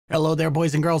Hello there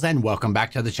boys and girls, and welcome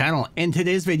back to the channel. In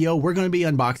today's video we're going to be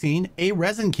unboxing a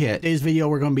resin kit. Today's video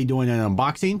we're going to be doing an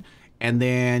unboxing, and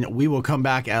then we will come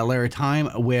back at a later time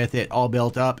with it all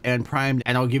built up and primed,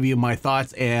 and I'll give you my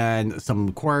thoughts and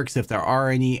some quirks, if there are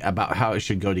any, about how it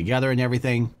should go together and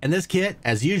everything. And this kit,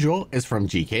 as usual, is from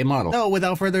GK Model. So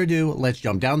without further ado, let's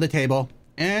jump down the table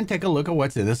and take a look at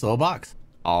what's in this little box.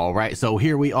 All right, so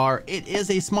here we are. It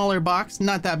is a smaller box,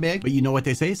 not that big, but you know what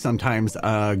they say, sometimes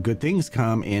good things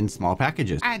come in small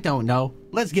packages. I don't know.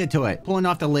 Let's get to it. Pulling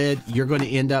off the lid, you're going to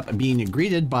end up being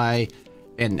greeted by,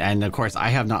 and of course I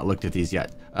have not looked at these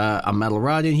yet, a metal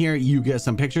rod in here. You get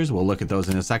some pictures, we'll look at those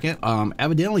in a second.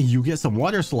 Evidently you get some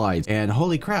water slides, and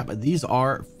holy crap, these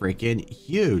are freaking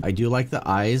huge. I do like the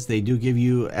eyes. They do give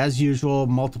you, as usual,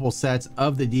 multiple sets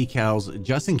of the decals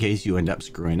just in case you end up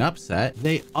screwing up set.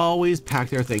 They always pack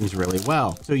their things really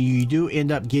well, so you do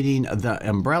end up getting the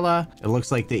umbrella. It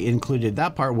looks like they included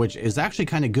that part, which is actually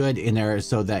kind of good in there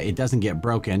so that it doesn't get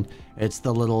broken. It's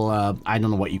the little I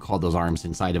don't know what you call those arms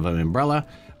inside of an umbrella.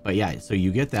 But yeah, so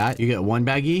you get that. You get one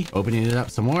baggie, opening it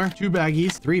up some more, two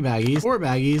baggies, three baggies, four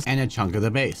baggies, and a chunk of the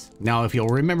base. Now, if you'll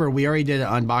remember, we already did an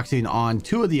unboxing on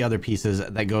two of the other pieces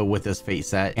that go with this Fate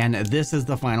set, and this is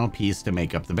the final piece to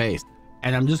make up the base.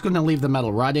 And I'm just going to leave the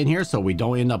metal rod in here so we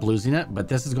don't end up losing it, but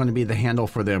this is going to be the handle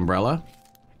for the umbrella.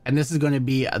 And this is going to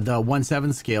be the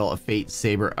 1/7 scale of Fate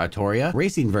Saber Artoria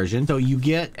racing version. So you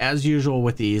get, as usual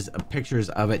with these, pictures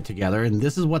of it together. And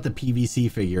this is what the PVC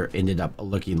figure ended up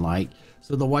looking like.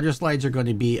 So the water slides are going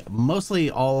to be mostly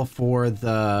all for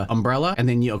the umbrella. And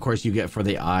then of course you get for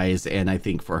the eyes, and I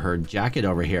think for her jacket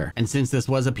over here. And since this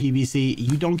was a PVC,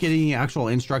 you don't get any actual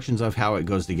instructions of how it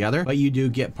goes together, but you do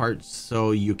get parts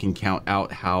so you can count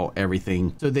out how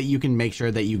everything, so that you can make sure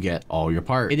that you get all your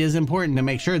parts. It is important to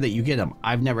make sure that you get them.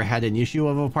 I've never had an issue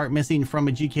of a part missing from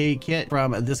a GK kit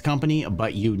from this company,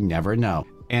 but you never know.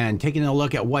 And taking a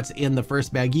look at what's in the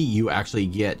first baggie, you actually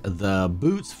get the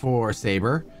boots for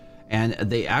Saber, and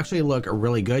they actually look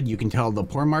really good. You can tell the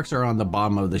pour marks are on the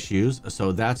bottom of the shoes,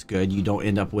 so that's good. You don't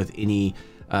end up with any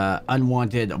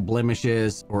unwanted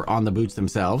blemishes or on the boots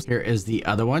themselves. Here is the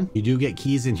other one. You do get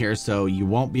keys in here, so you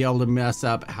won't be able to mess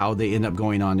up how they end up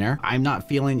going on there. I'm not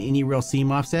feeling any real seam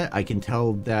offset. I can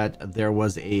tell that there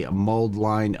was a mold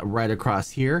line right across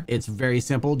here. It's very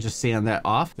simple, just sand that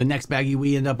off. The next baggie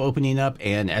we end up opening up,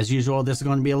 and as usual, this is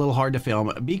going to be a little hard to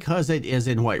film because it is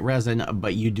in white resin,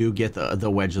 but you do get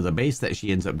the wedge of the base that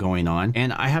she ends up going on.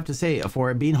 And I have to say, for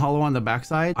it being hollow on the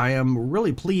backside, I am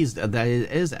really pleased that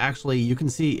it is actually, you can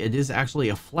see it is actually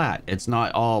a flat. It's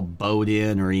not all bowed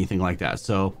in or anything like that,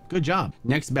 so good job.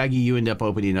 Next baggie you end up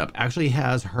opening up actually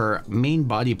has her main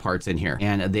body parts in here,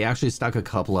 and they actually stuck a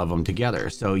couple of them together.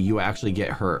 So you actually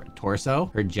get her torso,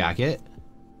 her jacket,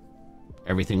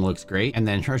 everything looks great, and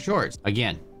then her shorts.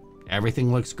 Again,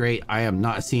 everything looks great. I am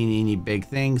not seeing any big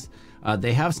things.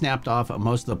 They have snapped off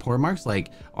most of the pour marks, like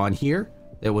on here.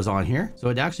 It was on here, so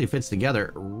it actually fits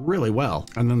together really well.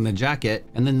 And then the jacket,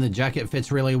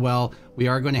 fits really well. We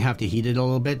are going to have to heat it a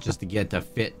little bit just to get to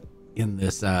fit in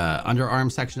this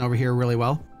underarm section over here really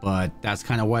well, but that's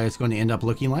kind of why it's going to end up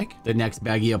looking like. The next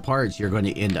baggie of parts, you're going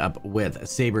to end up with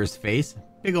Saber's face.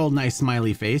 Big old nice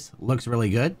smiley face, looks really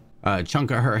good.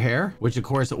 Chunk of her hair, which of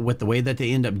course with the way that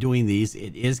they end up doing these,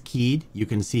 it is keyed. You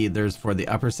can see there's for the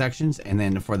upper sections and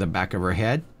then for the back of her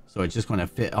head, so it's just going to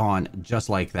fit on just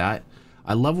like that.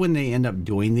 I love when they end up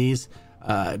doing these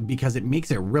because it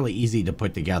makes it really easy to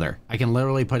put together. I can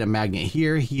literally put a magnet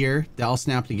here, they'll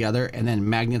snap together, and then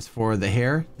magnets for the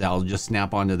hair, that'll just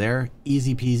snap onto there.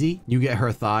 Easy peasy. You get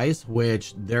her thighs,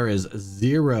 which there is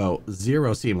zero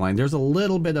seam line. There's a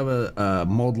little bit of a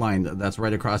mold line that's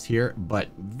right across here, but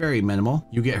very minimal.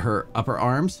 You get her upper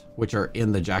arms, which are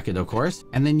in the jacket, of course,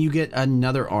 and then you get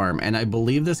another arm, and I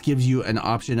believe this gives you an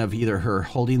option of either her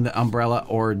holding the umbrella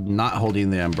or not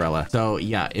holding the umbrella. So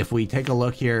yeah, if we take a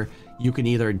look here, you can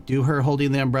either do her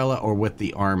holding the umbrella or with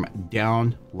the arm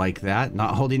down like that,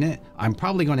 not holding it. I'm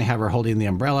probably going to have her holding the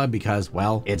umbrella because,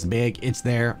 well, it's big, it's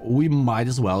there, we might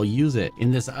as well use it.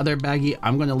 In this other baggie,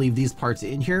 I'm going to leave these parts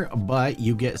in here, but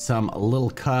you get some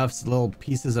little cuffs, little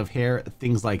pieces of hair,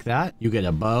 things like that. You get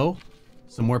a bow,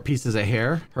 some more pieces of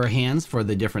hair, her hands for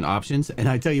the different options. And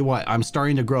I tell you what, I'm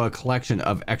starting to grow a collection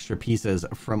of extra pieces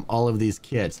from all of these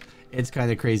kits. It's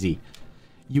kind of crazy.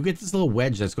 You get this little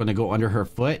wedge that's going to go under her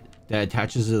foot that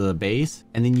attaches to the base,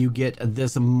 and then you get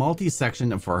this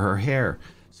multi-section for her hair.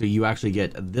 So you actually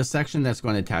get this section that's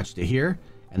going to attach to here,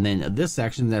 and then this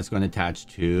section that's going to attach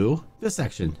to this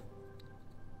section.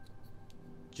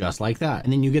 just like that.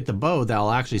 And then you get the bow that'll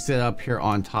actually sit up here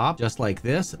on top, just like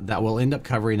this, that will end up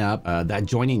covering up that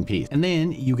joining piece. And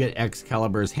then you get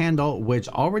Excalibur's handle, which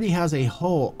already has a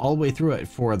hole all the way through it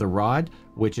for the rod,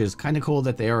 which is kind of cool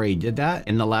that they already did that.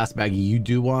 In the last bag, you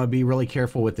do want to be really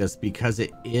careful with this because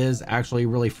it is actually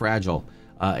really fragile.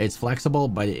 It's flexible,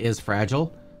 but it is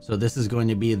fragile. So this is going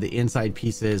to be the inside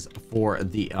pieces for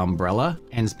the umbrella.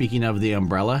 And speaking of the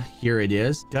umbrella, here it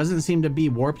is. Doesn't seem to be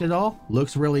warped at all.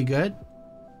 Looks really good.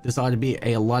 This ought to be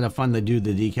a lot of fun to do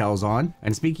the decals on.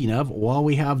 And speaking of, while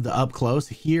we have the up close,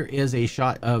 here is a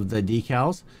shot of the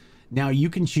decals. Now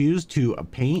you can choose to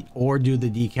paint or do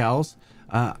the decals.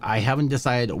 I haven't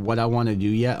decided what I want to do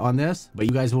yet on this, but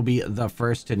you guys will be the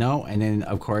first to know. And then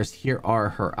of course, here are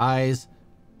her eyes,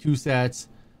 2 sets,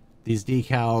 these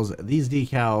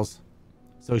decals,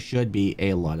 so should be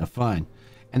a lot of fun.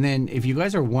 And then if you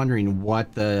guys are wondering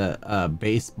what the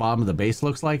bottom of the base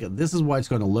looks like, this is what it's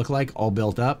going to look like all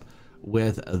built up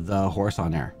with the horse on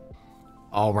there.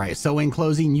 All right, so in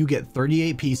closing, you get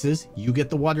 38 pieces, you get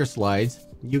the water slides,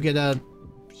 you get a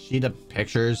sheet of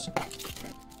pictures,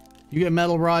 you get a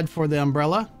metal rod for the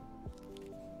umbrella,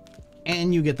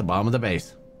 and you get the bottom of the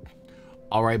base.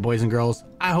 All right, boys and girls,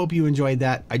 I hope you enjoyed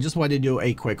that. I just wanted to do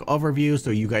a quick overview so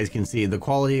you guys can see the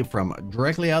quality from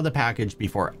directly out of the package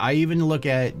before I even look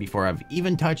at it, before I've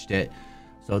even touched it.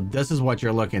 So this is what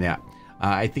you're looking at.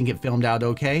 I think it filmed out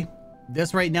okay.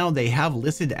 This right now, they have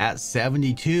listed at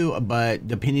 72, but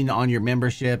depending on your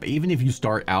membership, even if you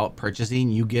start out purchasing,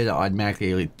 you get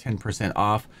automatically 10%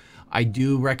 off. I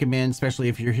do recommend, especially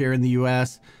if you're here in the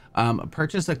US,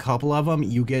 purchase a couple of them.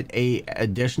 You get a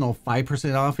additional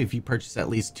 5% off if you purchase at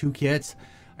least 2 kits,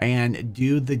 and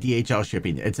do the DHL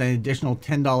shipping. It's an additional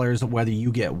 $10 whether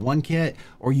you get 1 kit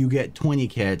or you get 20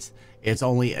 kits. It's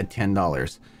only a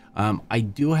 $10. I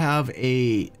do have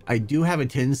a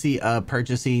tendency of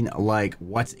purchasing like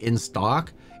what's in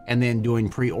stock and then doing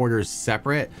pre-orders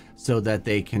separate so that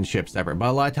they can ship separate. But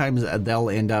a lot of times they'll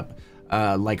end up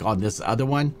like on this other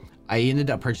one, I ended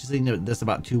up purchasing this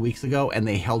about 2 weeks ago, and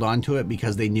they held on to it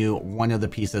because they knew one of the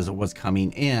pieces was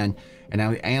coming in. And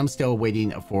I am still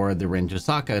waiting for the Rin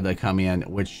Tosaka to come in,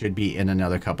 which should be in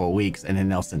another couple of weeks, and then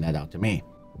they'll send that out to me.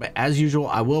 But as usual,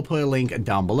 I will put a link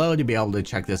down below to be able to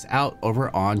check this out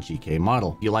over on GK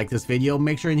Model. If you like this video,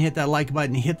 make sure and hit that like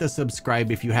button, hit the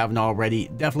subscribe if you haven't already.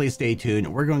 Definitely stay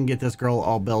tuned. We're going to get this girl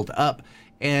all built up,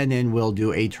 and then we'll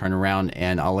do a turnaround,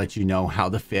 and I'll let you know how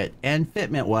the fit and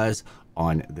fitment was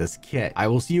on this kit. I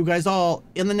will see you guys all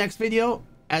in the next video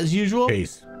as usual.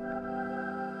 Peace.